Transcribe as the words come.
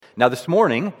Now, this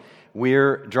morning,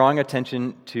 we're drawing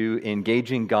attention to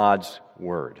engaging God's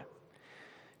Word.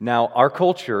 Now, our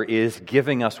culture is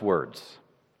giving us words,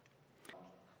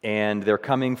 and they're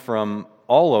coming from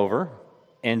all over,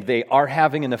 and they are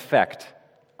having an effect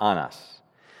on us.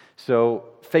 So,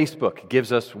 Facebook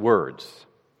gives us words.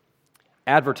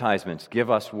 Advertisements give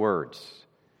us words.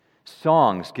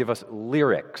 Songs give us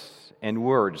lyrics and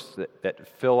words that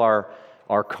fill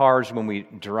our cars when we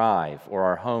drive or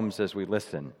our homes as we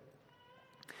listen.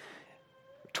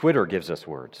 Twitter gives us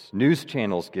words. News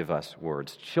channels give us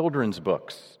words. Children's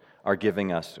books are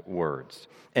giving us words.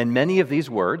 And many of these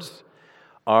words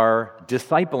are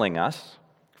discipling us,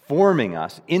 forming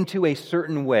us into a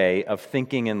certain way of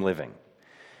thinking and living.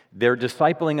 They're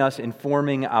discipling us,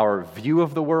 informing our view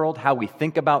of the world, how we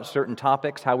think about certain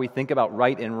topics, how we think about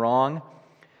right and wrong.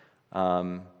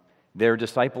 They're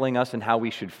discipling us in how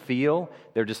we should feel.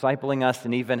 They're discipling us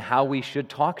in even how we should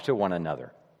talk to one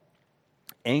another.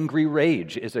 Angry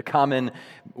rage is a common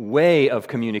way of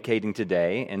communicating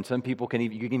today, and some people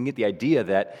you can get the idea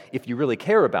that if you really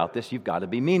care about this, you've got to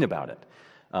be mean about it,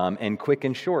 and quick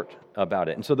and short about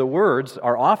it. And so the words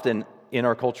are often, in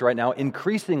our culture right now,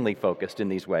 increasingly focused in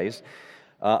these ways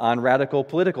on radical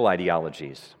political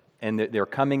ideologies. And they're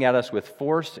coming at us with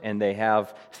force, and they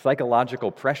have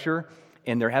psychological pressure,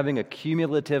 and they're having a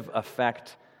cumulative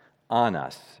effect on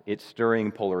us. It's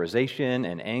stirring polarization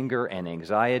and anger and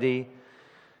anxiety.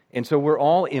 And so we're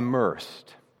all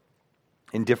immersed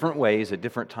in different ways at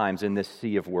different times in this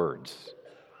sea of words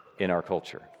in our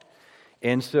culture.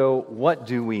 And so what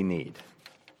do we need?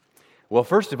 Well,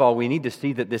 first of all, we need to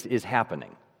see that this is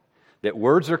happening, that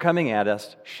words are coming at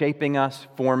us, shaping us,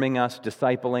 forming us,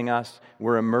 discipling us.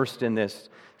 We're immersed in this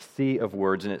sea of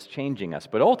words, and it's changing us.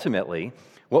 But ultimately,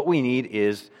 what we need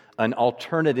is an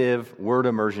alternative word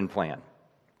immersion plan.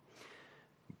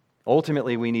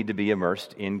 Ultimately, we need to be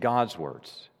immersed in God's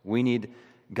words. We need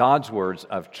God's words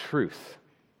of truth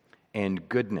and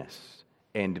goodness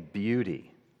and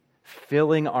beauty,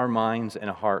 filling our minds and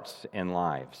hearts and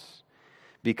lives.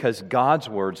 Because God's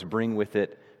words bring with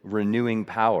it renewing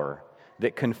power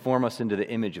that conform us into the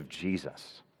image of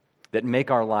Jesus, that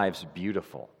make our lives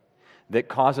beautiful, that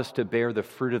cause us to bear the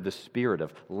fruit of the Spirit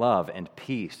of love and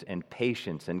peace and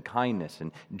patience and kindness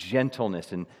and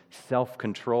gentleness and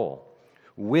self-control,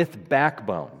 with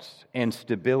backbones and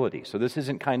stability. So this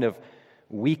isn't kind of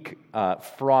weak,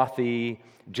 frothy,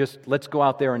 just let's go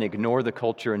out there and ignore the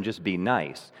culture and just be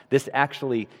nice. This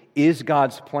actually is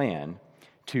God's plan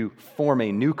to form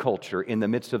a new culture in the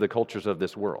midst of the cultures of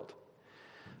this world.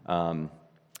 And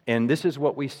this is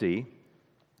what we see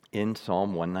in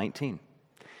Psalm 119.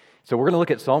 So we're going to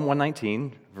look at Psalm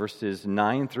 119, verses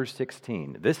 9 through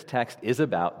 16. This text is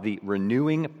about the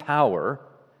renewing power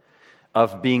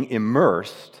of being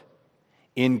immersed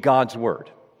in God's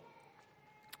Word.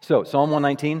 So, Psalm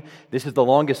 119, this is the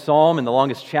longest psalm and the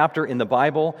longest chapter in the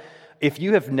Bible. If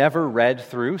you have never read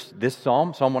through this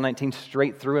psalm, Psalm 119,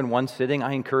 straight through in one sitting,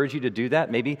 I encourage you to do that.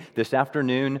 Maybe this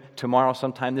afternoon, tomorrow,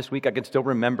 sometime this week. I can still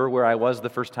remember where I was the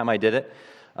first time I did it.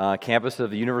 Campus of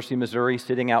the University of Missouri,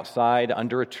 sitting outside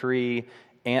under a tree,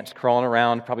 ants crawling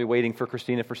around, probably waiting for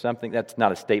Christina for something. That's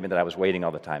not a statement that I was waiting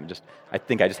all the time. I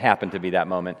think I just happened to be that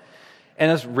moment. And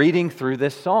I was reading through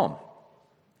this psalm,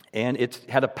 and it's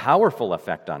had a powerful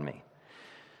effect on me.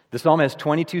 The psalm has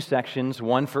 22 sections,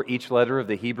 one for each letter of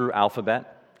the Hebrew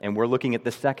alphabet, and we're looking at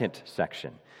the second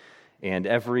section. And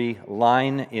every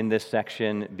line in this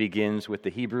section begins with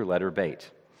the Hebrew letter Beit.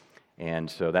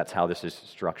 And so that's how this is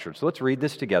structured. So let's read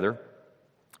this together,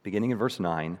 beginning in verse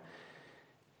 9.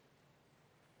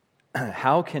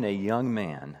 How can a young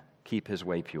man keep his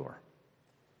way pure?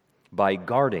 By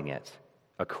guarding it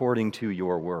according to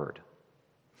your word.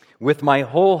 With my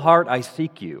whole heart I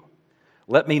seek you.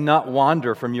 Let me not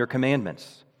wander from your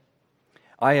commandments.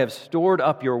 I have stored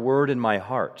up your word in my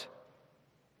heart,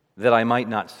 that I might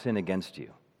not sin against you.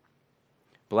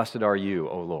 Blessed are you,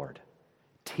 O Lord.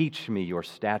 Teach me your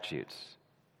statutes.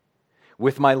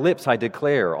 With my lips I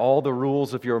declare all the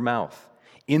rules of your mouth.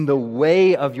 In the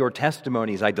way of your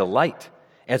testimonies I delight,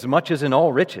 as much as in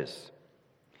all riches.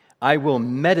 I will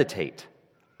meditate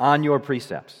on your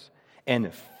precepts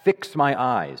and fix my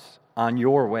eyes on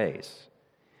your ways.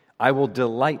 I will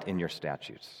delight in your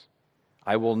statutes.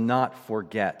 I will not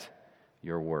forget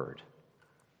your word.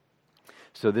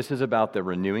 So this is about the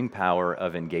renewing power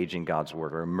of engaging God's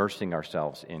word, or immersing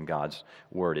ourselves in God's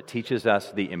word. It teaches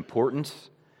us the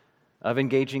importance of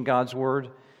engaging God's word,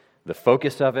 the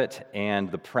focus of it,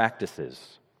 and the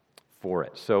practices for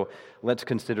it. So let's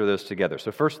consider those together.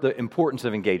 So first, the importance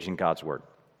of engaging God's word.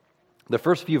 The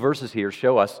first few verses here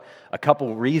show us a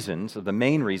couple reasons, of the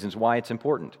main reasons why it's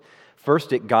important.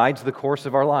 First, it guides the course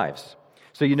of our lives.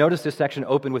 So you notice this section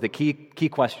opened with a key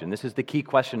question. This is the key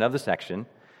question of the section.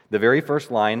 The very first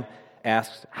line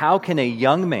asks, how can a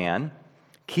young man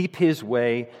keep his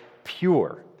way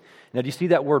pure? Now, do you see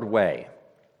that word way?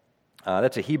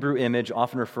 That's a Hebrew image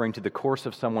often referring to the course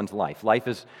of someone's life.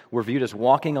 We're viewed as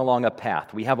walking along a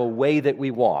path. We have a way that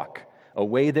we walk, a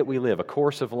way that we live, a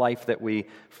course of life that we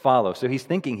follow. So he's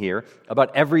thinking here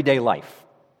about everyday life.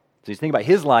 So he's thinking about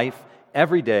his life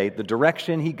every day, the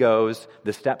direction he goes,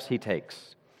 the steps he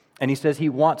takes. And he says he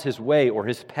wants his way or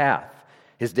his path,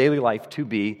 his daily life to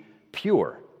be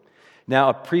pure. Now,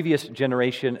 a previous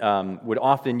generation would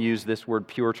often use this word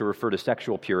pure to refer to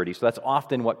sexual purity. So that's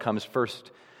often what comes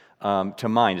first to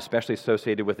mind, especially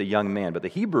associated with a young man. But the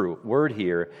Hebrew word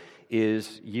here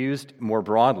is used more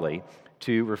broadly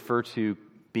to refer to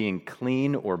being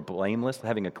clean or blameless,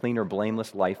 having a clean or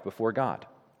blameless life before God.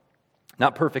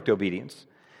 Not perfect obedience,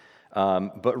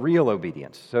 but real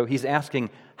obedience. So he's asking,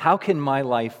 how can my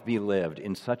life be lived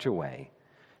in such a way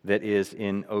that is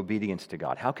in obedience to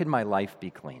God? How can my life be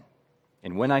clean?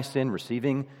 And when I sin,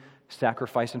 receiving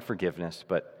sacrifice and forgiveness,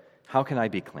 but how can I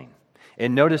be clean?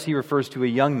 And notice he refers to a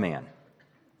young man.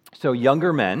 So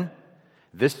younger men,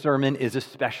 this sermon is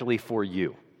especially for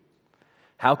you.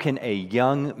 How can a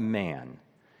young man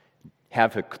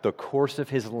have the course of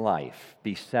his life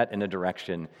be set in a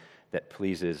direction that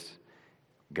pleases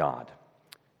God?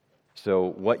 So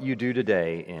what you do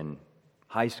today in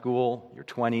high school, your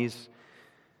 20s,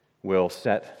 will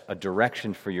set a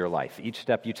direction for your life. Each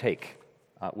step you take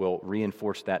will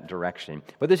reinforce that direction.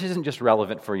 But this isn't just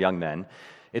relevant for young men.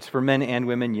 It's for men and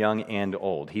women, young and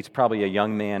old. He's probably a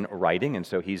young man writing, and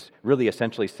so he's really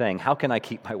essentially saying, how can I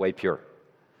keep my way pure?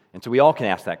 And so we all can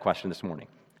ask that question this morning.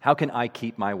 How can I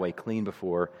keep my way clean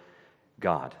before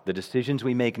God? The decisions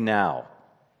we make now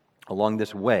along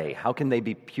this way, how can they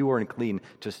be pure and clean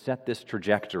to set this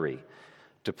trajectory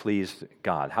to please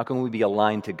God? How can we be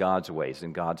aligned to God's ways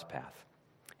and God's path?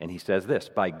 And he says this,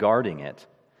 by guarding it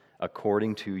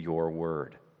according to your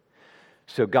word.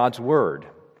 So God's word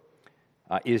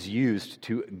is used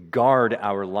to guard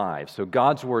our lives. So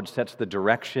God's word sets the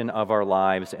direction of our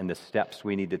lives and the steps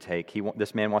we need to take.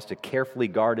 This man wants to carefully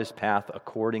guard his path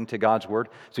according to God's word.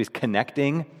 So he's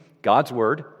connecting God's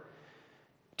word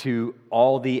to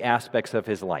all the aspects of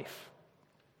his life.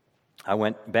 I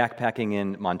went backpacking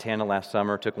in Montana last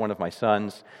summer, took one of my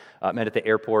sons, met at the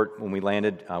airport when we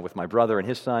landed with my brother and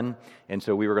his son, and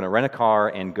so we were going to rent a car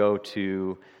and go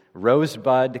to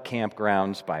Rosebud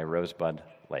Campgrounds by Rosebud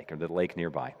Lake, or the lake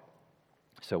nearby.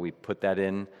 So we put that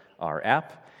in our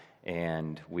app,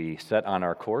 and we set on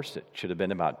our course. It should have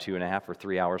been about 2.5 or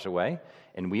 3 hours away,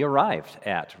 and we arrived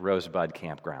at Rosebud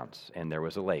Campgrounds, and there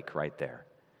was a lake right there.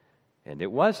 And it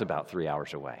was about 3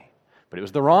 hours away. But it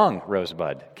was the wrong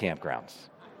Rosebud Campgrounds.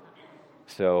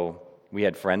 So we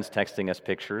had friends texting us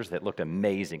pictures that looked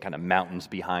amazing, kind of mountains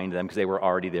behind them, because they were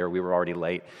already there. We were already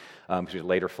late, because we had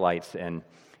later flights. And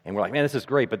we're like, man, this is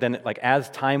great. But then, like, as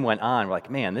time went on, we're like,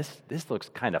 man, this looks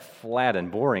kind of flat and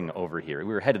boring over here.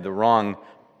 We were headed to the wrong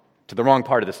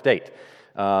part of the state.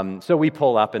 So we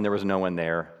pull up, and there was no one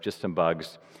there, just some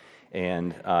bugs.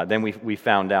 And then we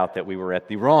found out that we were at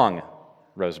the wrong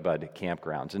Rosebud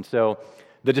Campgrounds. And so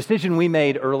the decision we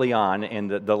made early on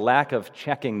and the lack of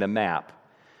checking the map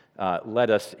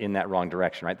led us in that wrong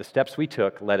direction, right? The steps we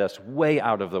took led us way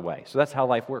out of the way. So that's how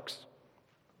life works.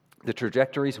 The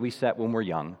trajectories we set when we're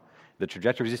young, the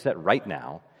trajectories we set right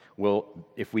now, will,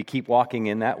 if we keep walking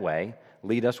in that way,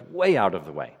 lead us way out of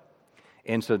the way.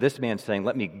 And so this man's saying,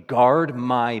 let me guard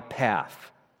my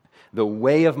path, the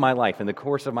way of my life and the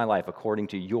course of my life according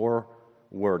to your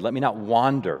word. Let me not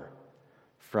wander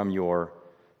from your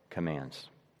commands.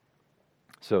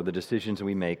 So the decisions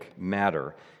we make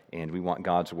matter, and we want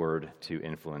God's word to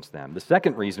influence them. The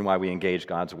second reason why we engage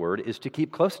God's word is to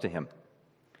keep close to him,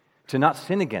 to not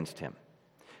sin against him.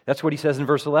 That's what he says in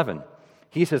verse 11.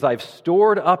 He says, I've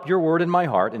stored up your word in my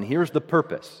heart, and here's the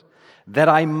purpose, that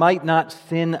I might not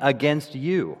sin against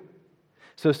you.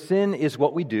 So sin is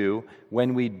what we do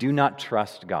when we do not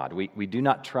trust God. We do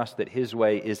not trust that his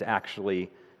way is actually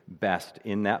best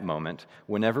in that moment.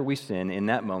 Whenever we sin, in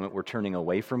that moment, we're turning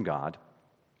away from God.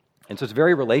 And so it's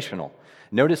very relational.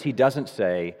 Notice he doesn't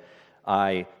say,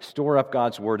 I store up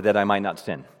God's word that I might not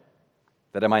sin,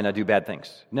 that I might not do bad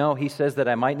things. No, he says that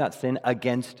I might not sin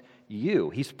against you.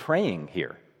 He's praying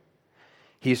here.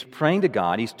 He's praying to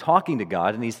God, he's talking to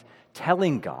God, and he's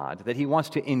telling God that he wants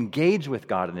to engage with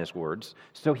God in his words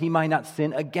so he might not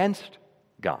sin against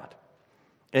God.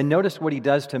 And notice what he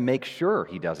does to make sure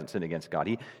he doesn't sin against God.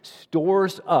 He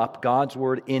stores up God's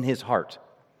word in his heart.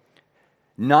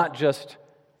 Not just,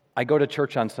 I go to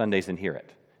church on Sundays and hear it.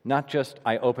 Not just,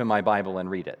 I open my Bible and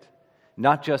read it.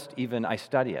 Not just even, I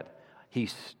study it. He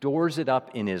stores it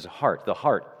up in his heart. The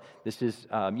heart, this is,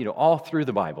 all through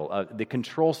the Bible, the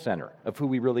control center of who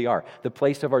we really are, the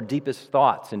place of our deepest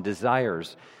thoughts and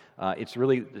desires.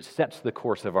 It sets the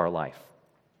course of our life.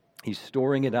 He's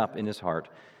storing it up in his heart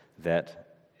that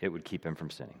it would keep him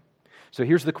from sinning. So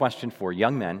here's the question for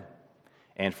young men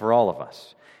and for all of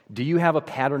us. Do you have a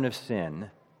pattern of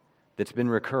sin that's been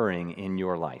recurring in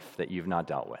your life that you've not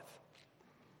dealt with?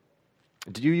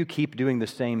 Do you keep doing the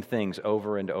same things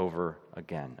over and over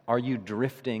again? Are you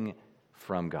drifting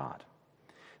from God?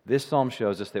 This psalm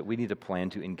shows us that we need to plan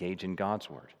to engage in God's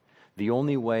word. The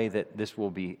only way that this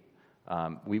will be,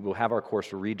 we will have our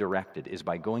course redirected is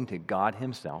by going to God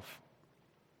himself,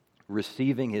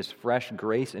 receiving his fresh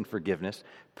grace and forgiveness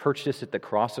purchased at the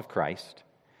cross of Christ,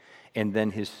 and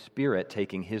then his Spirit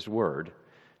taking his word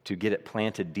to get it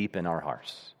planted deep in our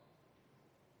hearts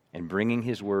and bringing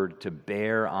his word to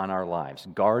bear on our lives,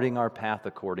 guarding our path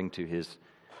according to his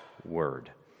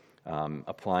word,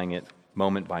 applying it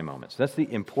moment by moment. So that's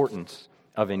the importance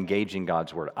of engaging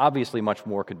God's word. Obviously, much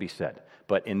more could be said,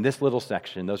 but in this little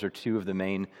section, those are two of the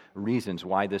main reasons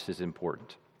why this is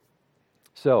important.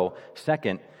 So,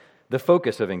 second, the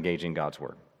focus of engaging God's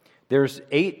word. There's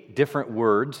 8 different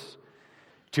words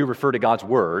to refer to God's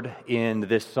word in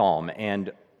this psalm,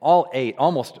 and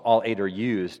almost all 8 are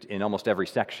used in almost every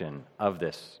section of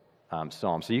this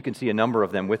psalm. So you can see a number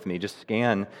of them with me. Just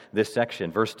scan this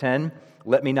section. Verse 10,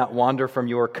 let me not wander from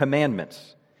your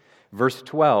commandments. Verse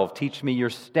 12, teach me your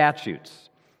statutes.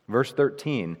 Verse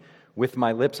 13, with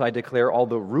my lips I declare all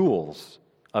the rules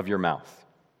of your mouth.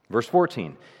 Verse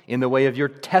 14, in the way of your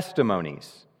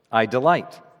testimonies I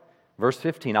delight. Verse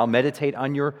 15, I'll meditate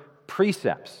on your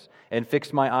precepts and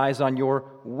fix my eyes on your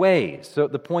ways. So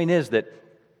the point is that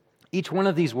each one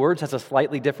of these words has a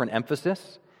slightly different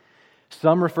emphasis.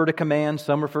 Some refer to commands,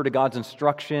 some refer to God's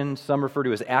instruction, some refer to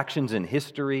his actions in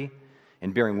history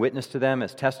and bearing witness to them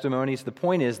as testimonies. The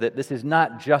point is that this is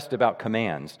not just about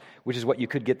commands, which is what you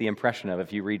could get the impression of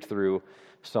if you read through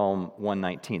Psalm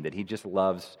 119, that he just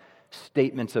loves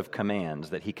statements of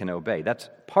commands that he can obey. That's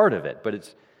part of it, but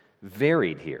it's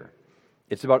varied here.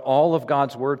 It's about all of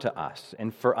God's word to us.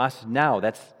 And for us now,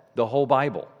 that's the whole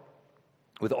Bible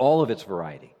with all of its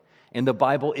variety. And the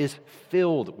Bible is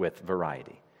filled with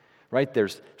variety, right?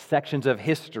 There's sections of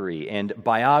history and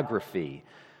biography.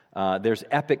 There's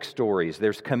epic stories.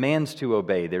 There's commands to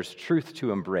obey. There's truth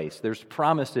to embrace. There's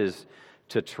promises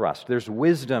to trust. There's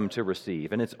wisdom to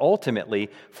receive. And it's ultimately,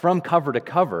 from cover to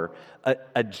cover,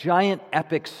 a giant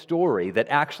epic story that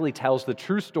actually tells the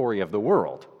true story of the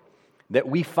world that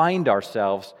we find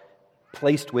ourselves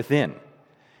placed within.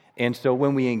 And so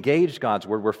when we engage God's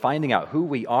word, we're finding out who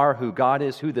we are, who God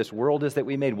is, who this world is that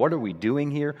we made, what are we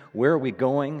doing here, where are we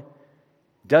going,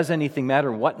 does anything matter,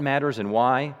 what matters and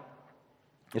why.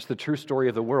 It's the true story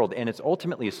of the world, and it's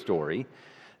ultimately a story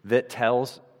that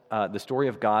tells the story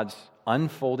of God's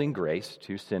unfolding grace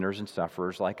to sinners and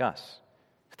sufferers like us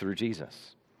through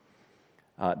Jesus.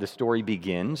 The story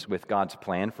begins with God's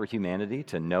plan for humanity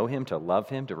to know him, to love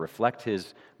him, to reflect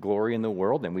his glory in the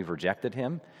world, and we've rejected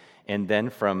him. And then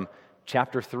from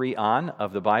chapter 3 on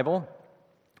of the Bible,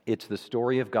 it's the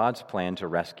story of God's plan to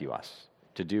rescue us,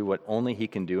 to do what only he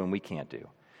can do and we can't do.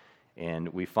 And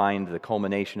we find the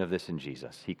culmination of this in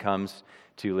Jesus. He comes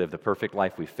to live the perfect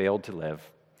life we failed to live.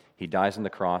 He dies on the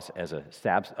cross as a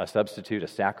substitute, a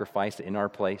sacrifice in our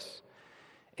place,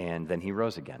 and then he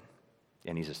rose again.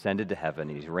 And he's ascended to heaven,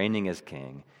 and he's reigning as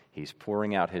king. He's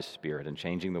pouring out his Spirit and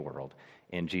changing the world.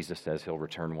 And Jesus says he'll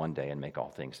return one day and make all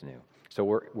things new. So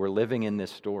we're living in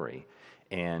this story.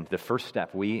 And the first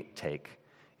step we take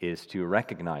is to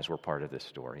recognize we're part of this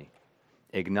story,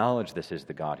 acknowledge this is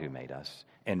the God who made us,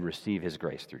 and receive his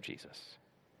grace through Jesus.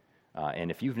 And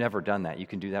if you've never done that, you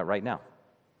can do that right now.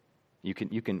 You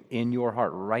can in your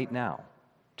heart right now,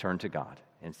 turn to God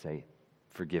and say,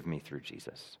 forgive me through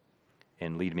Jesus.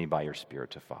 And lead me by your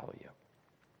Spirit to follow you.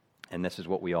 And this is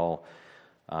what we all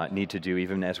need to do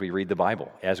even as we read the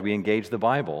Bible. As we engage the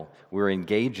Bible, we're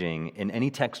engaging in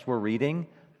any text we're reading.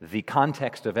 The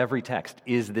context of every text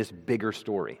is this bigger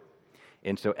story.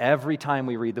 And so every time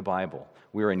we read the Bible,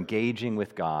 we're engaging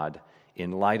with God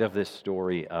in light of this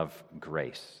story of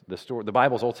grace. The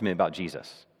Bible is ultimately about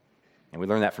Jesus. And we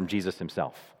learn that from Jesus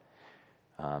himself.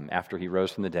 After he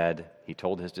rose from the dead, he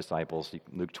told his disciples,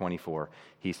 Luke 24,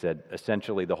 he said,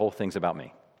 essentially, the whole thing's about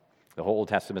me. The whole Old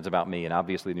Testament's about me, and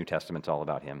obviously the New Testament's all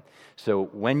about him. So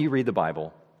when you read the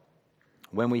Bible,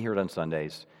 when we hear it on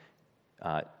Sundays,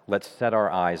 let's set our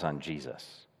eyes on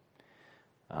Jesus,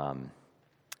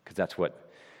 because that's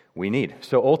what we need.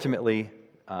 So ultimately,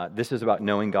 this is about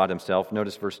knowing God himself.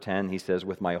 Notice verse 10, he says,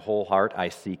 with my whole heart I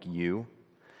seek you.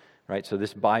 Right? So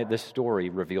this story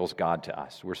reveals God to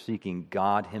us. We're seeking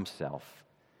God himself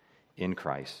in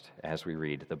Christ as we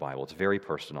read the Bible. It's very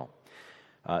personal.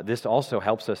 This also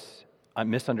helps us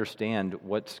misunderstand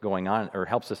what's going on, or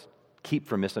helps us keep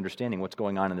from misunderstanding what's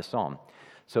going on in the psalm.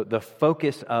 So the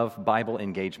focus of Bible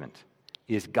engagement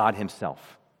is God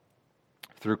himself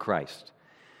through Christ.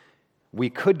 We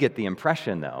could get the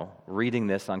impression, though, reading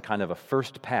this on kind of a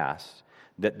first pass,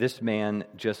 that this man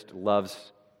just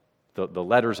loves the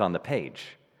letters on the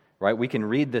page, right? We can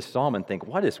read this psalm and think,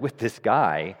 what is with this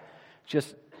guy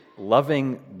just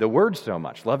loving the Word so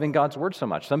much, loving God's Word so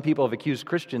much? Some people have accused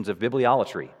Christians of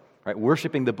bibliolatry, right?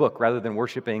 Worshiping the book rather than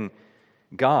worshiping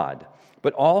God.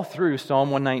 But all through Psalm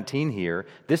 119 here,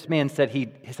 this man says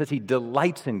he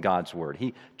delights in God's Word.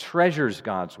 He treasures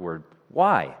God's Word.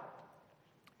 Why?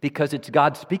 Because it's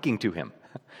God speaking to him.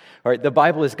 All right, the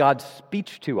Bible is God's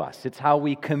speech to us. It's how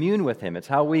we commune with him. It's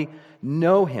how we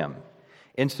know him.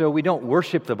 And so we don't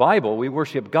worship the Bible, we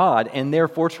worship God and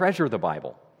therefore treasure the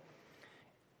Bible.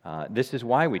 This is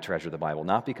why we treasure the Bible,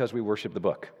 not because we worship the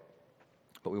book,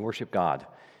 but we worship God.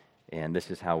 And this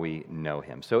is how we know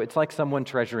him. So it's like someone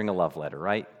treasuring a love letter,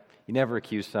 right? You never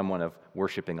accuse someone of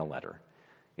worshiping a letter.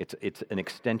 It's an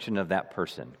extension of that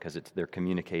person because they're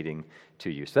communicating to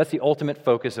you. So that's the ultimate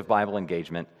focus of Bible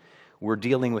engagement. We're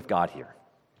dealing with God here.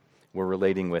 We're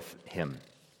relating with him.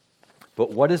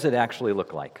 But what does it actually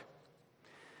look like?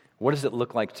 What does it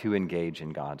look like to engage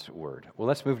in God's Word? Well,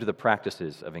 let's move to the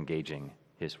practices of engaging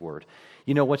his Word.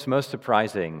 You know, what's most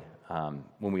surprising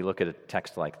when we look at a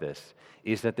text like this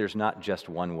is that there's not just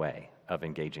one way of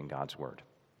engaging God's Word.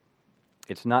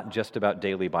 It's not just about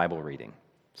daily Bible reading.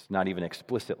 It's not even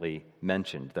explicitly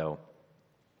mentioned, though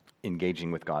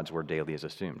engaging with God's Word daily is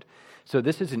assumed. So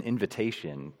this is an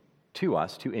invitation to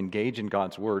us to engage in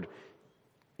God's Word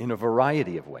in a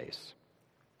variety of ways.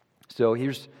 So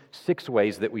here's 6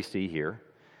 ways that we see here.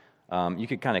 You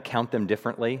could kind of count them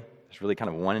differently. There's really kind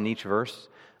of one in each verse.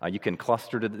 You can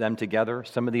cluster them together.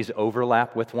 Some of these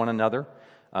overlap with one another.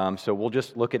 So we'll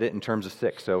just look at it in terms of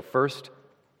 6. So first,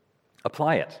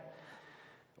 apply it.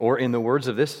 Or in the words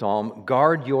of this psalm,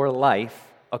 guard your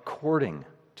life according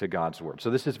to God's Word.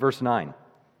 So this is verse 9.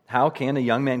 How can a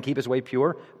young man keep his way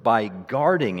pure? By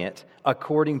guarding it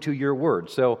according to your word.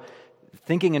 So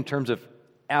thinking in terms of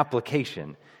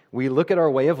application, we look at our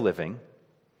way of living,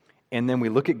 and then we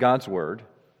look at God's Word,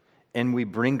 and we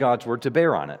bring God's Word to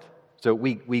bear on it. So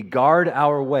we guard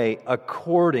our way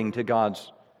according to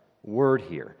God's Word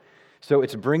here. So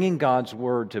it's bringing God's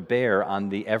Word to bear on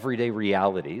the everyday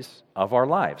realities of our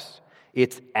lives.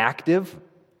 It's active,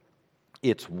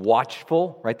 it's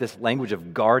watchful, right? This language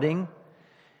of guarding.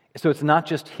 So it's not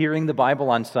just hearing the Bible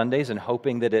on Sundays and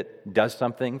hoping that it does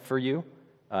something for you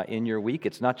in your week.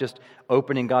 It's not just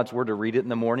opening God's Word to read it in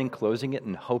the morning, closing it,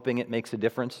 and hoping it makes a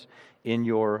difference in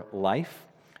your life.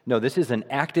 No, this is an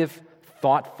active,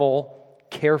 thoughtful,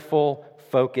 careful,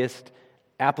 focused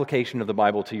application of the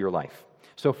Bible to your life.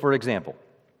 So, for example,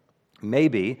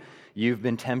 maybe you've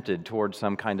been tempted towards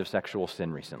some kind of sexual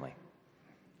sin recently.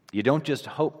 You don't just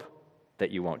hope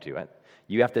that you won't do it.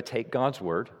 You have to take God's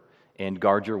Word and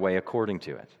guard your way according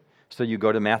to it. So you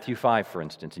go to Matthew 5, for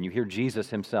instance, and you hear Jesus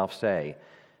himself say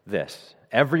this: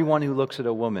 everyone who looks at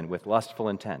a woman with lustful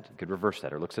intent, you could reverse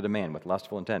that, or looks at a man with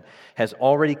lustful intent, has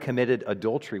already committed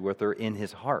adultery with her in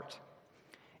his heart.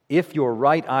 If your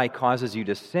right eye causes you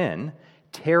to sin,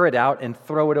 tear it out and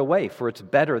throw it away, for it's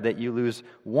better that you lose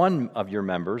one of your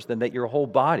members than that your whole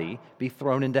body be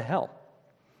thrown into hell.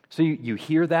 So you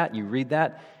hear that, you read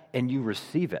that, and you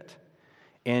receive it.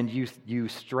 And you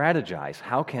strategize,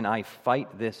 how can I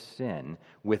fight this sin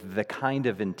with the kind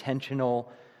of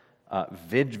intentional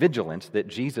vigilance that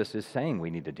Jesus is saying we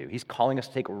need to do? He's calling us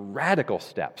to take radical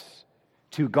steps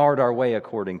to guard our way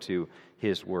according to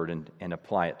his word and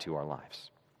apply it to our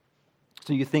lives.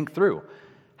 So you think through,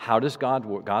 how does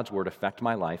God's word affect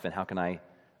my life, and how can I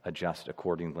adjust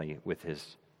accordingly with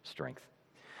his strength?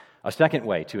 A second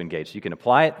way to engage, so you can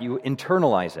apply it, you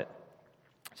internalize it.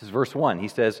 This is verse 1. He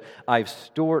says,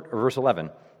 verse 11,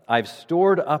 I've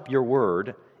stored up your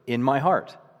word in my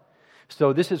heart.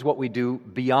 So this is what we do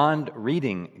beyond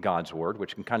reading God's word,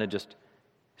 which can kind of just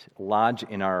lodge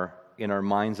in our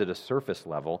minds at a surface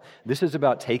level. This is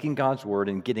about taking God's word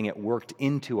and getting it worked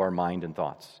into our mind and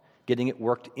thoughts, getting it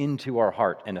worked into our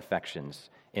heart and affections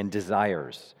and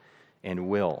desires and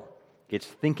will. It's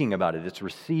thinking about it, it's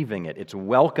receiving it, it's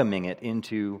welcoming it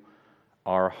into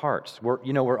our hearts.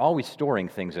 We're always storing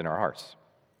things in our hearts.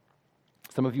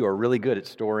 Some of you are really good at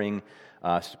storing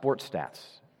sports stats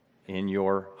in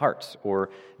your hearts, or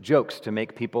jokes to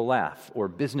make people laugh, or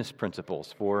business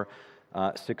principles for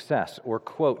success, or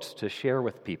quotes to share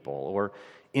with people, or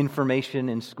information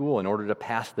in school in order to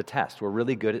pass the test. We're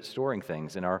really good at storing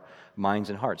things in our minds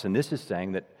and hearts. And this is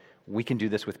saying that we can do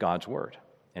this with God's Word.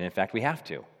 And in fact, we have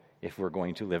to if we're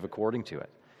going to live according to it.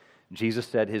 Jesus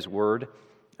said his Word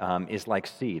is like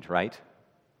seed, right?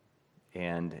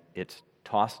 And it's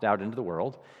tossed out into the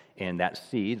world, and that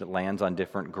seed lands on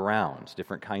different grounds,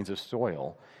 different kinds of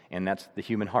soil, and that's the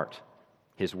human heart.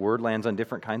 His Word lands on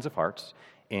different kinds of hearts,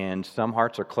 and some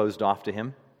hearts are closed off to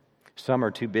him. Some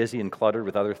are too busy and cluttered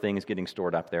with other things getting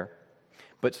stored up there.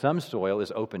 But some soil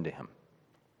is open to him,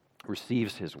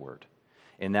 receives his Word,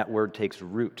 and that Word takes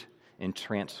root and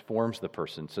transforms the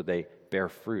person so they bear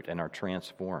fruit and are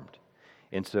transformed.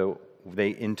 And so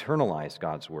they internalize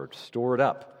God's Word, store it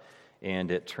up,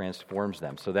 and it transforms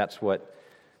them. So that's what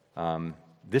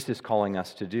this is calling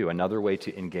us to do. Another way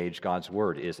to engage God's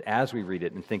Word is as we read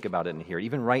it and think about it and hear,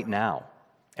 even right now,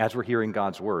 as we're hearing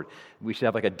God's Word, we should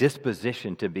have like a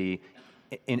disposition to be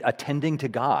attending to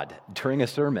God during a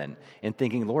sermon and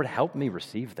thinking, Lord, help me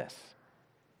receive this.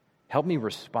 Help me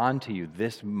respond to you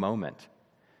this moment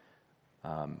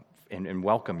and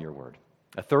welcome your Word.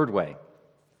 A third way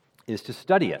is to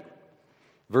study it.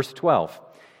 Verse 12,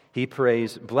 he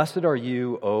prays, "Blessed are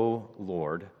you, O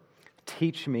Lord,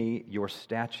 teach me your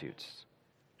statutes."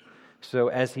 So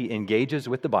as he engages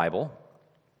with the Bible,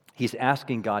 he's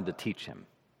asking God to teach him.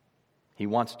 He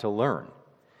wants to learn.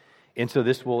 And so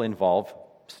this will involve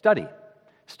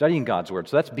studying God's Word.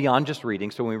 So that's beyond just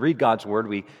reading. So when we read God's Word,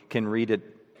 we can read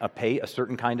it a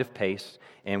certain kind of pace,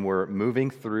 and we're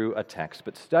moving through a text.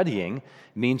 But studying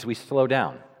means we slow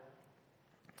down.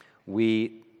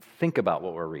 We think about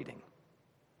what we're reading.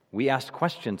 We ask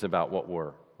questions about what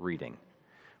we're reading.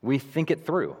 We think it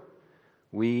through.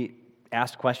 We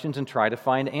ask questions and try to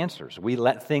find answers. We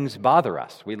let things bother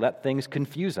us. We let things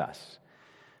confuse us.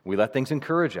 We let things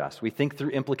encourage us. We think through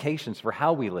implications for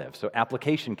how we live. So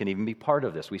application can even be part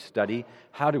of this. We study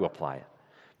how to apply it.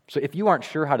 So if you aren't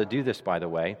sure how to do this, by the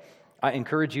way, I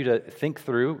encourage you to think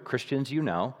through Christians you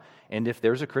know, and if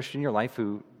there's a Christian in your life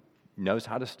who knows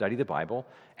how to study the Bible,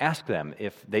 ask them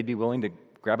if they'd be willing to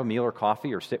grab a meal or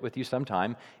coffee or sit with you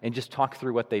sometime and just talk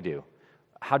through what they do.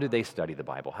 How do they study the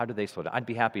Bible? How do they slow down? I'd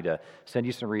be happy to send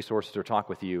you some resources or talk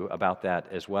with you about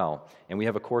that as well. And we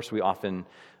have a course we often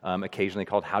occasionally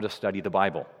called How to Study the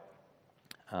Bible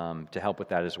to help with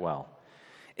that as well.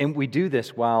 And we do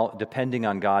this while depending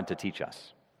on God to teach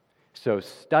us. So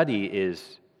study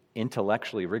is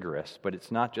intellectually rigorous, but it's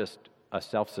not just a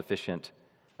self-sufficient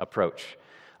approach.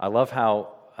 I love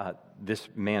how this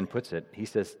man puts it. He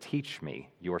says, "Teach me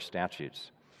your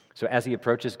statutes." So as he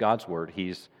approaches God's Word,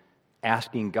 he's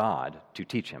asking God to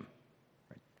teach him.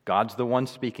 God's the one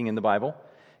speaking in the Bible.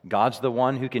 God's the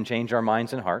one who can change our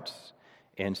minds and hearts.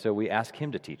 And so we ask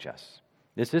him to teach us.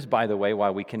 This is, by the way,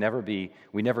 why we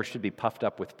never should be puffed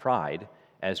up with pride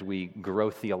as we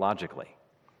grow theologically.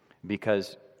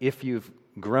 Because if you've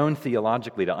grown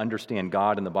theologically to understand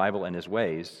God and the Bible and his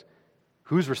ways,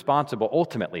 who's responsible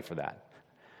ultimately for that?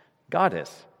 God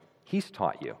is. He's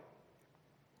taught you.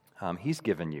 He's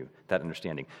given you that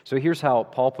understanding. So here's how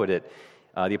Paul put it,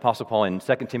 the Apostle Paul in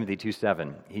 2 Timothy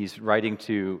 2:7. He's writing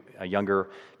to a younger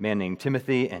man named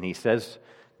Timothy, and he says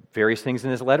various things in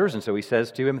his letters, and so he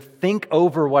says to him, "Think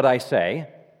over what I say,"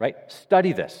 right?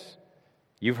 Study this.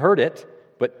 You've heard it,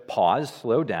 but pause,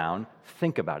 slow down,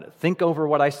 think about it. Think over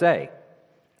what I say.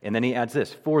 And then he adds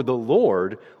this, "For the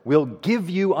Lord will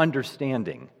give you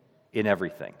understanding in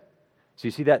everything." So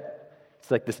you see that?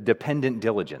 It's like this dependent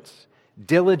diligence.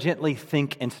 Diligently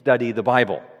think and study the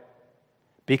Bible.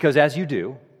 Because as you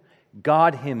do,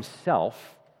 God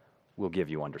himself will give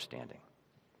you understanding.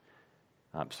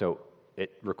 So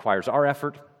it requires our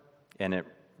effort, and it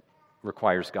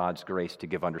requires God's grace to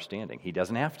give understanding. He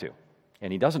doesn't have to,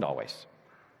 and he doesn't always.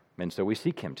 And so we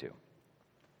seek him to.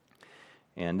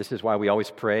 And this is why we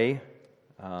always pray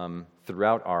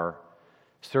throughout our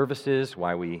services,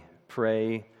 why we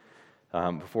pray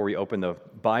before we open the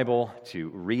Bible to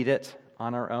read it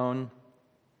on our own.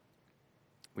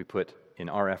 We put in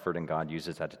our effort, and God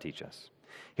uses that to teach us.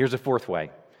 Here's a fourth way.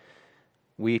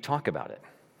 We talk about it.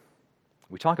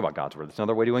 We talk about God's Word. That's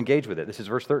another way to engage with it. This is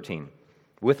verse 13.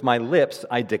 "With my lips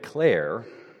I declare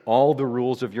all the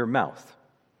rules of your mouth."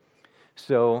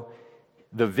 So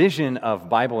the vision of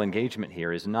Bible engagement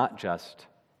here is not just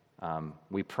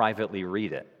we privately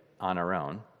read it on our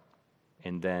own,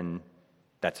 and then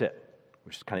that's it.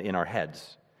 We're just kind of in our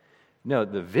heads. No,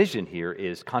 the vision here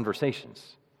is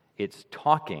conversations. It's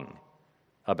talking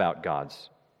about God's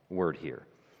word here.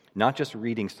 Not just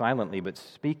reading silently, but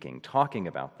speaking, talking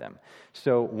about them.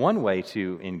 So one way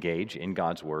to engage in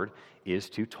God's word is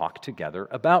to talk together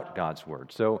about God's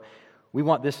word. So we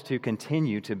want this to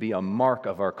continue to be a mark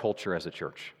of our culture as a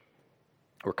church,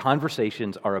 where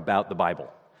conversations are about the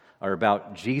Bible, are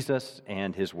about Jesus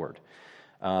and his word,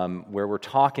 where we're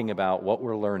talking about what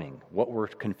we're learning, what we're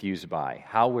confused by,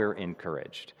 how we're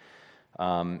encouraged.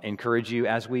 Encourage you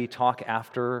as we talk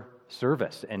after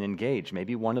service and engage.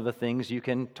 Maybe one of the things you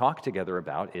can talk together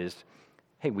about is,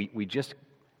 hey, we just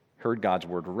heard God's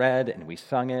word read and we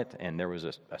sung it and there was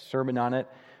a sermon on it.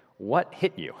 What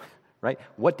hit you, right?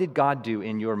 What did God do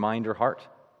in your mind or heart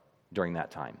during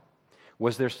that time?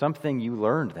 Was there something you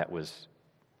learned that was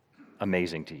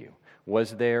amazing to you?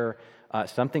 Was there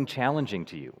something challenging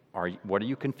to you? What are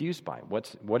you confused by?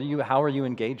 How are you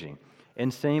engaging?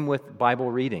 And same with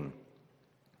Bible reading.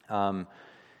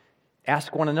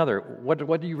 Ask one another, what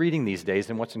are you reading these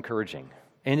days and what's encouraging?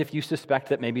 And if you suspect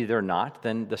that maybe they're not,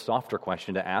 then the softer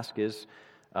question to ask is,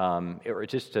 or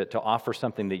just to offer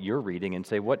something that you're reading and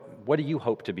say, what do you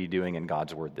hope to be doing in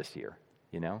God's word this year?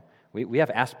 You know, we have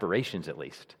aspirations at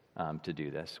least to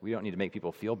do this. We don't need to make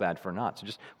people feel bad for not. So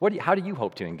just how do you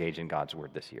hope to engage in God's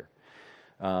word this year?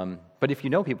 But if you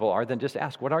know people are, then just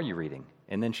ask, what are you reading?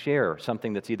 And then share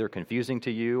something that's either confusing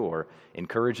to you or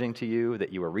encouraging to you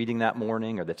that you were reading that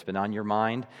morning or that's been on your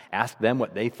mind. Ask them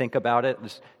what they think about it.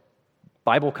 Just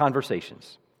Bible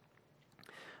conversations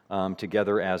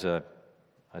together as a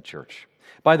church.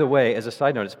 By the way, as a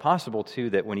side note, it's possible too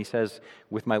that when he says,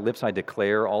 with my lips I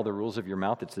declare all the rules of your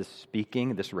mouth, it's this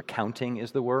speaking, this recounting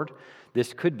is the word.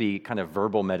 This could be kind of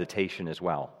verbal meditation as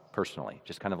well. Personally,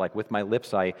 just kind of like with my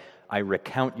lips, I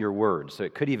recount your words. So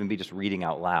it could even be just reading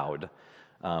out loud,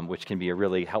 which can be a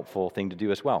really helpful thing to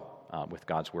do as well with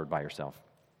God's word by yourself.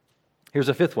 Here's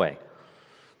a fifth way.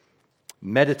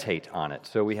 Meditate on it.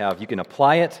 So you can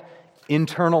apply it,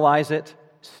 internalize it,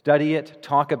 study it,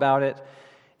 talk about it.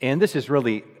 And this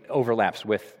really overlaps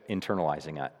with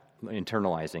internalizing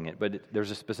it, but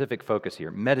there's a specific focus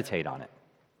here. Meditate on it.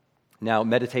 Now,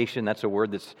 meditation, that's a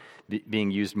word that's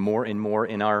being used more and more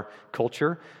in our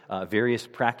culture. Various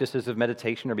practices of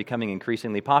meditation are becoming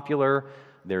increasingly popular.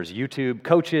 There's YouTube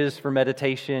coaches for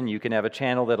meditation. You can have a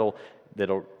channel that'll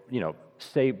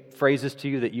say phrases to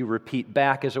you that you repeat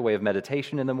back as a way of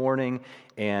meditation in the morning.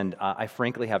 And I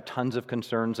frankly have tons of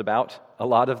concerns about a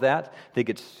lot of that. I think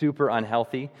it's super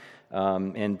unhealthy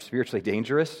and spiritually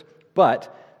dangerous.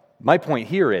 But my point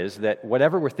here is that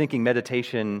whatever we're thinking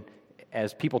meditation,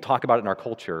 as people talk about it in our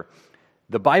culture,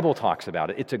 the Bible talks about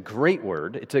it. It's a great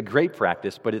word. It's a great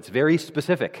practice, but it's very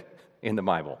specific in the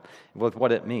Bible with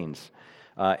what it means.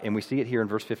 And we see it here in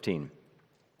verse 15.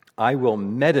 I will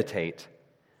meditate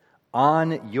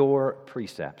on your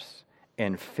precepts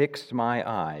and fix my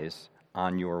eyes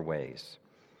on your ways.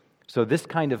 So this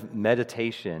kind of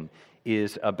meditation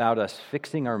is about us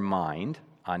fixing our mind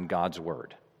on God's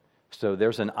word. So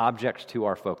there's an object to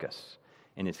our focus,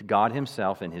 and it's God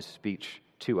himself and his speech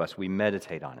to us. We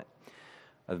meditate on it.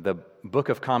 The Book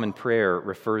of Common Prayer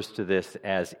refers to this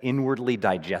as inwardly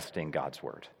digesting God's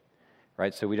word,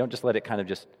 right? So we don't just let it kind of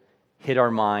just hit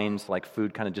our minds like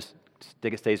food kind of just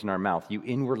stays in our mouth. You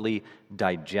inwardly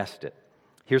digest it.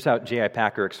 Here's how J.I.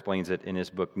 Packer explains it in his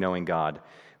book, Knowing God,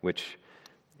 which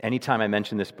anytime I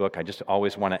mention this book, I just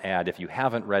always want to add, if you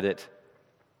haven't read it,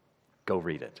 go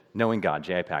read it. Knowing God,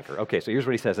 J.I. Packer. Okay, so here's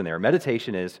what he says in there.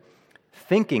 Meditation is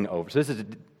thinking over. So this is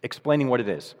explaining what it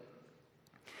is.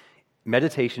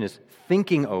 Meditation is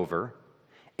thinking over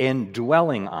and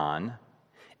dwelling on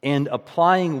and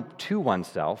applying to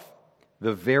oneself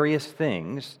the various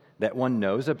things that one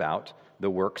knows about the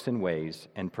works and ways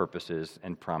and purposes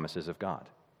and promises of God.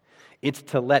 It's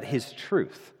to let his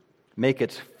truth make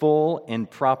its full and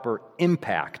proper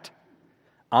impact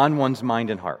on one's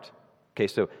mind and heart. Okay,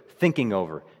 so thinking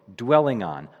over, dwelling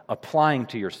on, applying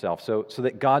to yourself so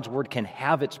that God's word can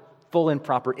have its full and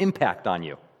proper impact on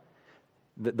you.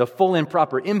 The full and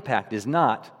proper impact is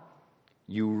not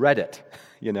you read it,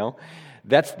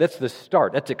 That's the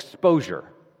start. That's exposure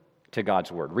to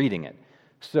God's word, reading it.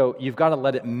 So you've got to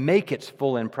let it make its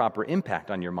full and proper impact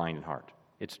on your mind and heart.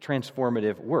 It's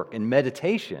transformative work. And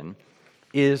meditation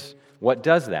is what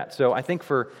does that. So I think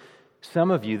for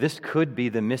some of you, this could be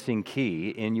the missing key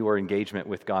in your engagement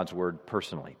with God's word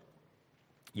personally.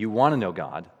 You want to know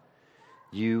God.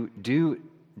 You do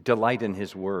delight in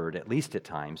his word, at least at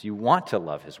times. You want to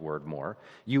love his word more.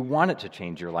 You want it to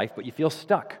change your life, but you feel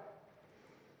stuck.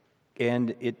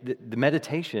 And the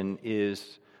meditation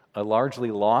is a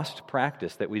largely lost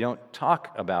practice that we don't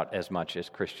talk about as much as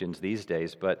Christians these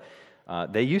days, but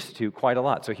they used to quite a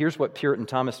lot. So here's what Puritan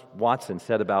Thomas Watson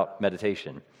said about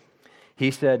meditation.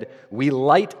 He said, "We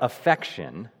light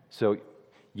affection," so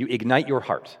you ignite your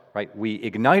heart, right? We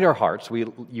ignite our hearts, we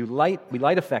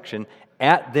light affection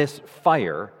at this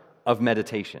fire of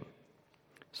meditation.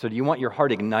 So do you want your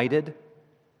heart ignited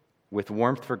with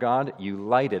warmth for God? You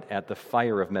light it at the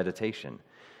fire of meditation.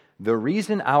 The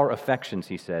reason our affections,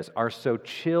 he says, are so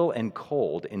chill and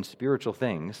cold in spiritual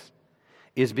things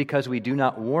is because we do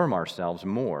not warm ourselves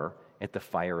more at the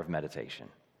fire of meditation.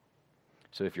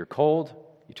 So if you're cold,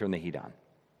 you turn the heat on.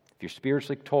 If you're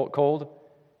spiritually cold,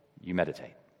 you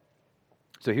meditate.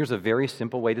 So here's a very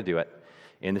simple way to do it,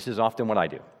 and this is often what I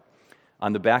do.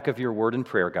 On the back of your word and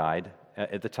prayer guide,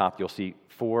 at the top, you'll see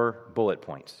 4 bullet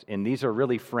points, and these are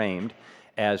really framed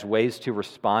as ways to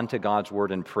respond to God's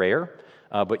word in prayer,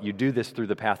 but you do this through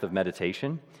the path of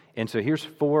meditation. And so here's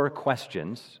 4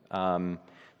 questions.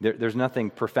 There's nothing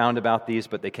profound about these,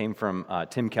 but they came from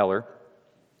Tim Keller.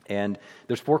 And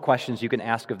there's 4 questions you can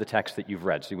ask of the text that you've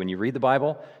read. So when you read the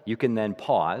Bible, you can then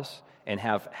pause and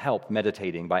have help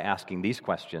meditating by asking these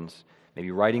questions,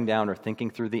 maybe writing down or thinking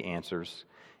through the answers,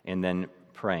 and then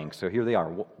praying. So here they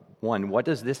are. 1, what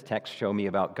does this text show me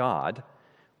about God,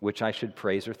 which I should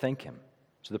praise or thank Him?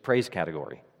 So the praise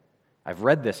category. I've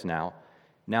read this now.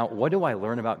 Now, what do I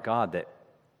learn about God that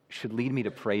should lead me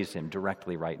to praise Him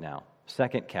directly right now?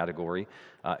 Second category,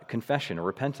 confession or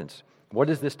repentance. What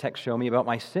does this text show me about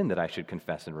my sin that I should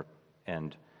confess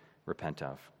and repent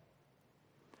of?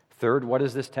 Third, what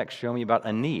does this text show me about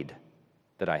a need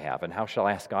that I have, and how shall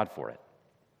I ask God for it?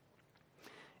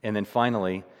 And then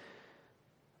finally,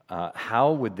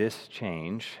 how would this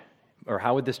change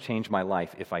my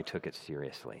life if I took it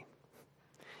seriously?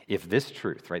 If this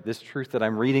truth, right, this truth that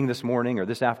I'm reading this morning or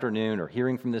this afternoon or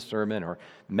hearing from this sermon or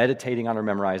meditating on or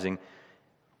memorizing,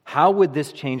 how would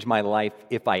this change my life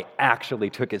if I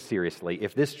actually took it seriously,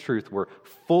 if this truth were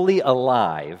fully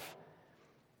alive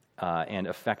and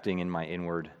affecting in my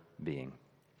inward being?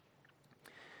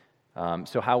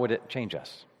 So how would it change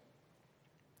us?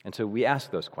 And so we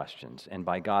ask those questions, and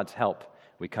by God's help,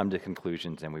 we come to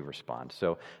conclusions and we respond.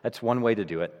 So that's one way to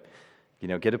do it.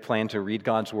 Get a plan to read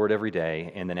God's Word every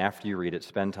day, and then after you read it,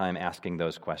 spend time asking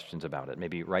those questions about it.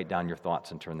 Maybe write down your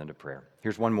thoughts and turn them to prayer.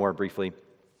 Here's one more briefly.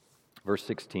 Verse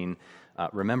 16,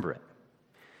 remember it.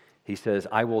 He says,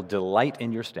 I will delight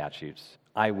in your statutes.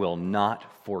 I will not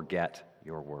forget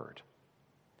your word.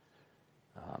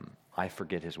 I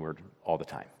forget His word all the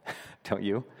time, don't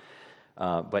you?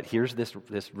 But here's this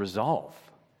resolve.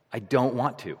 I don't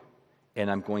want to, and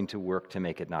I'm going to work to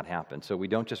make it not happen. So we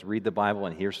don't just read the Bible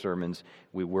and hear sermons,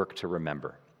 we work to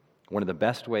remember. One of the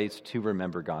best ways to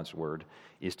remember God's word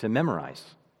is to memorize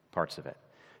parts of it.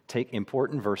 Take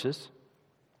important verses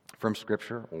from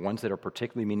Scripture, or ones that are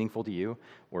particularly meaningful to you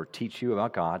or teach you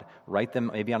about God, write them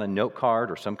maybe on a note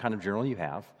card or some kind of journal you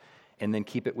have, and then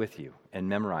keep it with you and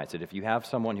memorize it. If you have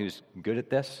someone who's good at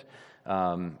this,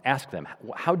 ask them,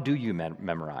 how do you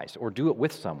memorize? Or do it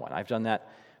with someone. I've done that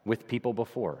with people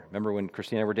before. Remember when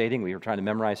Christina and I were dating, we were trying to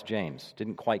memorize James.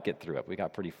 Didn't quite get through it. We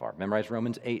got pretty far. Memorized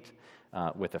Romans 8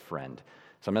 with a friend.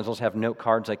 Sometimes I'll just have note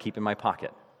cards I keep in my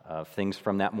pocket of things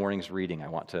from that morning's reading I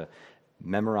want to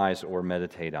memorize or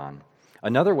meditate on.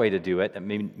 Another way to do it,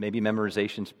 maybe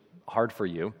memorization's hard for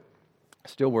you,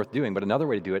 still worth doing, but another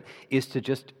way to do it is to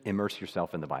just immerse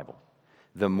yourself in the Bible.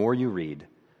 The more you read,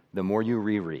 the more you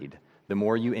reread, the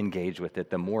more you engage with it,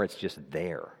 the more it's just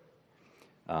there,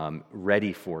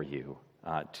 ready for you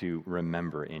to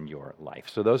remember in your life.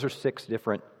 So those are 6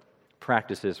 different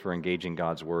practices for engaging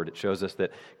God's Word. It shows us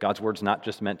that God's Word's not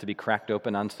just meant to be cracked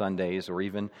open on Sundays or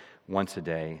even once a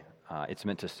day. It's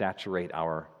meant to saturate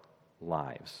our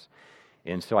lives.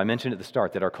 And so I mentioned at the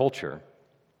start that our culture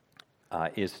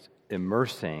is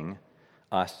immersing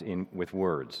us with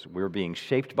words. We're being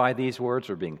shaped by these words.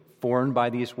 We're being formed by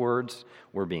these words.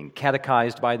 We're being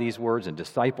catechized by these words and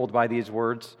discipled by these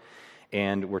words.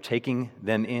 And we're taking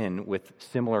them in with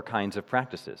similar kinds of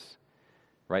practices,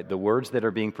 right? The words that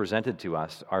are being presented to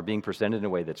us are being presented in a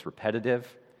way that's repetitive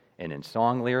and in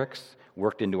song lyrics,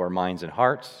 worked into our minds and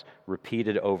hearts,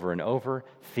 repeated over and over,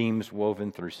 themes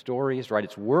woven through stories, right?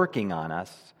 It's working on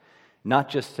us, not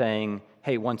just saying,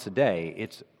 hey, once a day.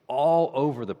 It's all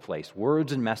over the place,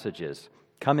 words and messages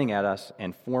coming at us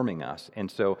and forming us. And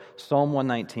so Psalm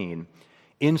 119,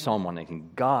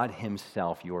 God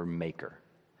Himself, your Maker,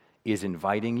 is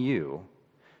inviting you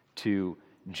to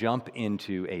jump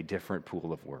into a different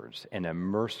pool of words and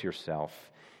immerse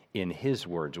yourself in His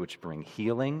words, which bring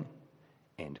healing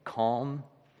and calm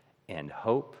and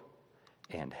hope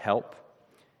and help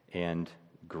and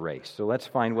grace. So let's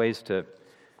find ways to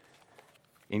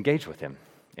engage with him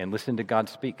and listen to God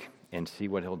speak and see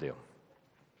what he'll do.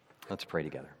 Let's pray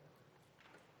together.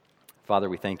 Father,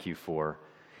 we thank you for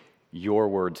your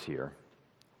words here,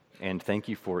 and thank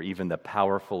you for even the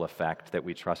powerful effect that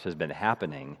we trust has been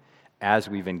happening as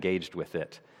we've engaged with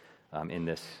it in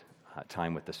this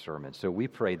time with the sermon. So we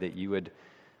pray that you would,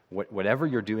 whatever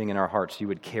you're doing in our hearts, you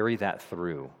would carry that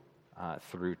through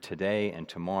today and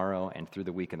tomorrow and through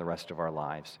the week and the rest of our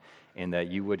lives, and that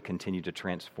you would continue to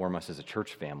transform us as a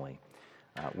church family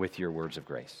with your words of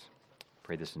grace.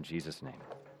 Pray this in Jesus' name.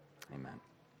 Amen.